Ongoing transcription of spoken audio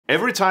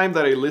Every time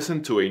that I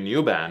listen to a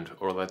new band,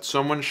 or that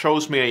someone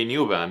shows me a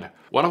new band,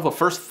 one of the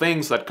first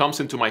things that comes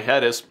into my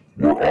head is,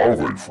 where are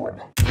they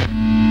from?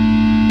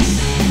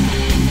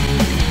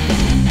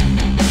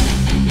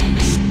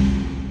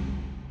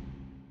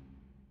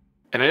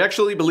 And I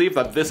actually believe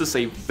that this is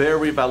a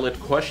very valid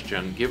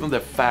question, given the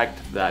fact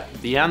that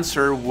the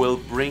answer will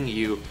bring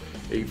you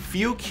a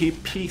few key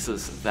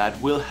pieces that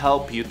will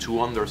help you to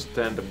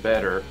understand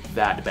better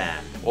that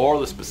band, or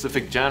the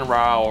specific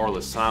genre or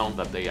the sound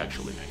that they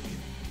actually make.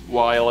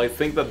 While I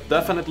think that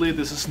definitely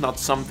this is not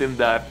something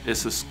that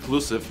is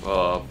exclusive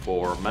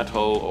for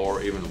metal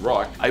or even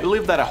rock, I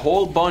believe that a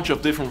whole bunch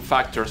of different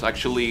factors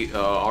actually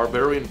are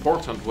very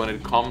important when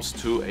it comes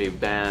to a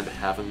band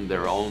having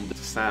their own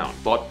sound,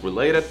 but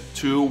related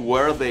to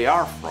where they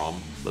are from.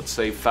 Let's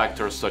say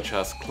factors such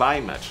as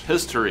climate,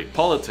 history,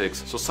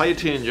 politics,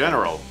 society in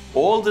general.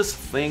 All these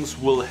things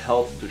will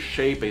help to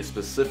shape a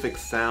specific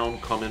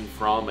sound coming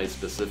from a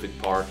specific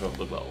part of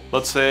the globe.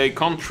 Let's say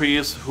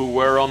countries who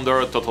were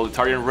under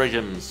totalitarian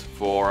regimes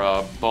for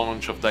a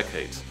bunch of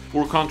decades.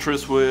 Poor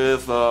countries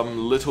with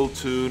little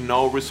to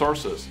no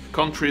resources.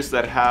 Countries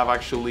that have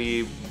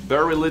actually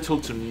very little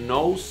to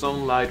no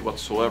sunlight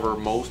whatsoever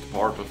most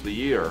part of the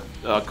year.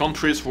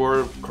 Countries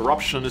where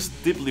corruption is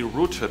deeply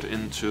rooted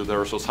into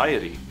their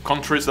society.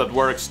 Countries that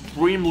were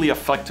extremely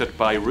affected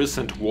by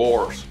recent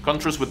wars.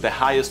 Countries with the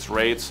highest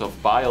rates of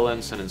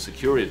violence and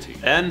insecurity.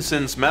 And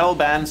since metal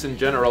bands in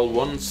general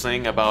won't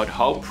sing about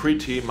how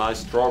pretty my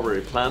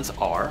strawberry plants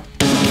are,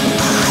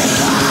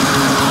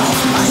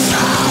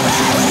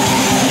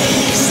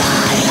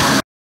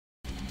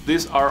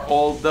 these are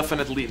all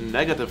definitely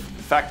negative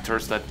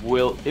factors that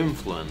will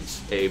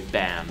influence a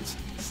band's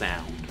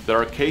sound. There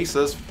are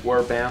cases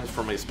where bands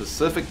from a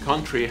specific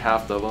country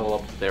have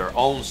developed their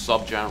own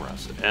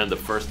subgenres, and the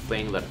first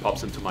thing that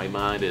pops into my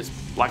mind is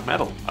black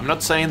metal. I'm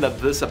not saying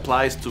that this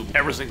applies to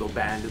every single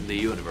band in the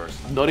universe,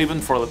 not even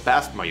for the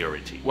vast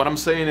majority. What I'm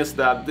saying is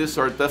that these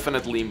are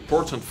definitely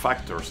important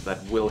factors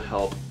that will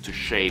help to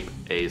shape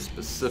a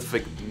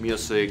specific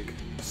music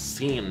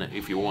scene,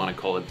 if you want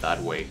to call it that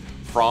way,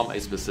 from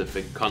a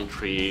specific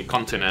country,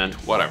 continent,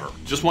 whatever.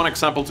 Just one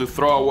example to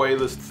throw away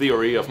this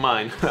theory of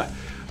mine.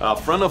 A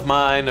friend of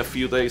mine a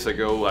few days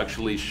ago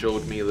actually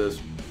showed me this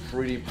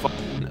pretty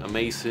fucking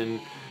amazing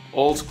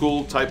old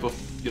school type of,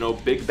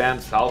 big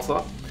band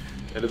salsa.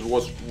 And it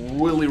was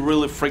really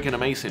freaking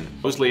amazing.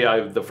 Obviously,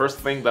 the first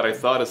thing that I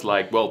thought is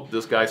like, well,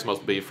 these guys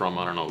must be from,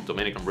 I don't know,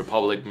 Dominican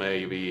Republic,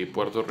 maybe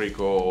Puerto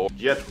Rico.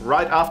 Yet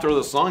right after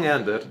the song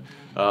ended,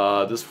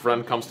 this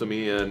friend comes to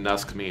me and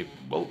asks me,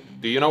 well,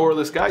 do you know where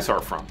these guys are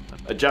from?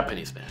 A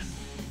Japanese band.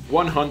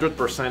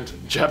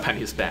 100%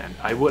 Japanese band.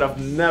 I would have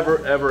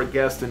never ever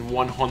guessed in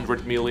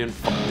 100 million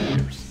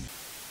years.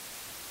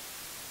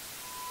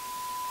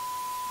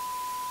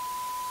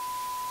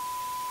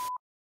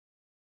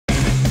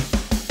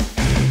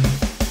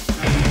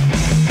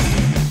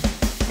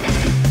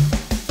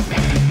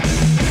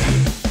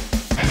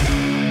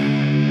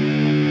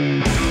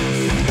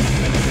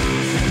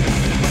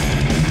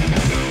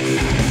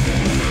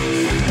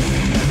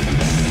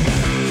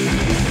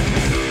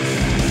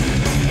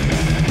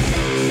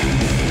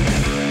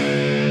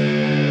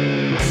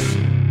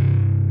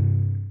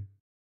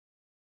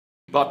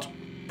 But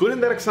putting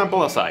that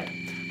example aside,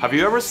 have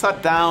you ever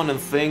sat down and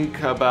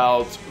think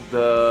about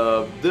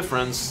the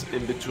difference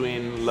in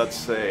between, let's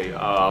say,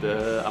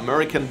 the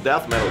American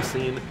death metal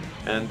scene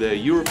and the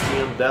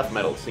European death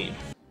metal scene?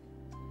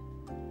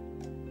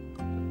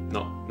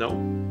 No?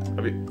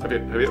 Have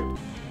you?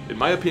 In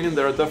my opinion,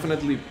 there are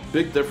definitely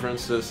big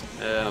differences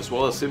as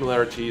well as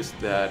similarities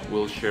that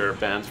will share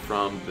bands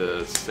from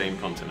the same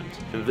continent.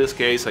 In this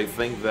case, I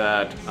think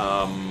that,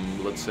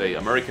 let's say,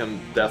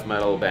 American death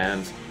metal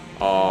bands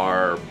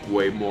are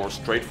way more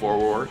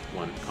straightforward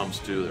when it comes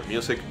to their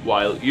music,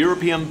 while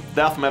European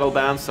death metal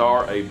bands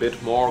are a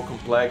bit more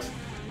complex,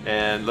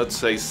 and let's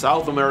say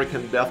South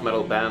American death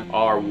metal bands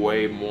are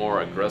way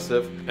more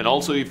aggressive. And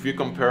also, if you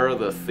compare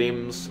the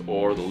themes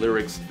or the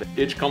lyrics,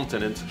 each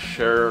continent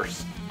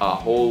shares a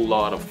whole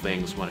lot of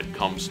things when it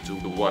comes to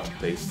what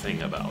they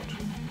sing about.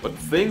 But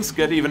things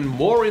get even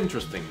more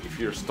interesting if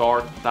you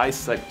start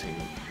dissecting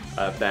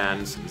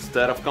bands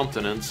instead of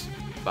continents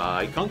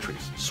by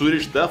countries.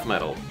 Swedish death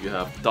metal, you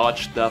have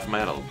Dutch death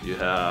metal, you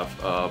have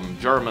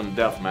German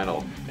death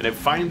metal, and I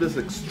find this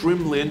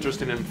extremely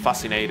interesting and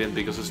fascinating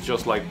because it's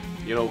just like,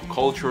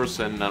 cultures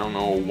and, I don't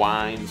know,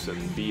 wines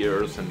and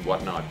beers and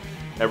whatnot.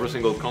 Every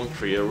single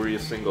country, every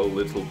single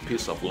little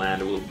piece of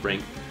land will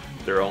bring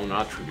their own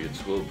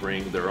attributes, will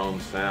bring their own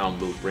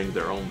sound, will bring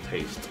their own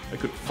taste. I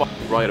could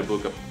write a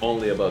book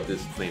only about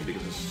this thing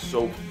because it's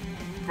so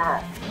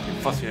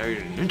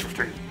fascinating and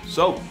interesting.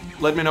 So,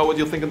 let me know what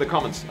you think in the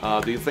comments.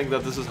 Do you think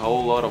that this is a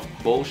whole lot of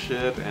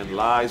bullshit and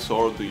lies,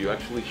 or do you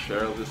actually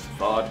share this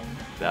thought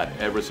that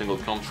every single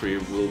country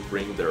will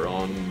bring their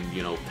own,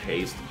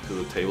 taste to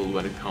the table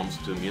when it comes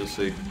to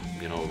music,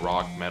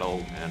 rock,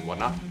 metal, and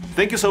whatnot?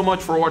 Thank you so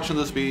much for watching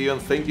this video,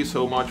 and thank you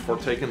so much for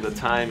taking the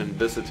time and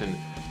visiting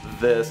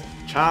this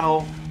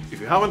channel. If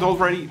you haven't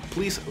already,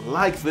 please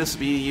like this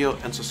video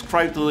and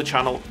subscribe to the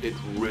channel, it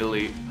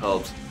really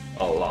helps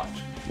a lot.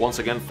 Once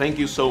again, thank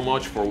you so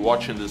much for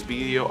watching this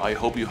video. I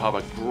hope you have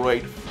a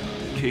great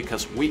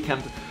kick-ass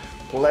weekend.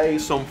 Play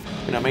some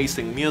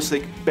amazing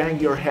music, bang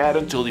your head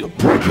until you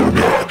break your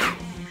neck.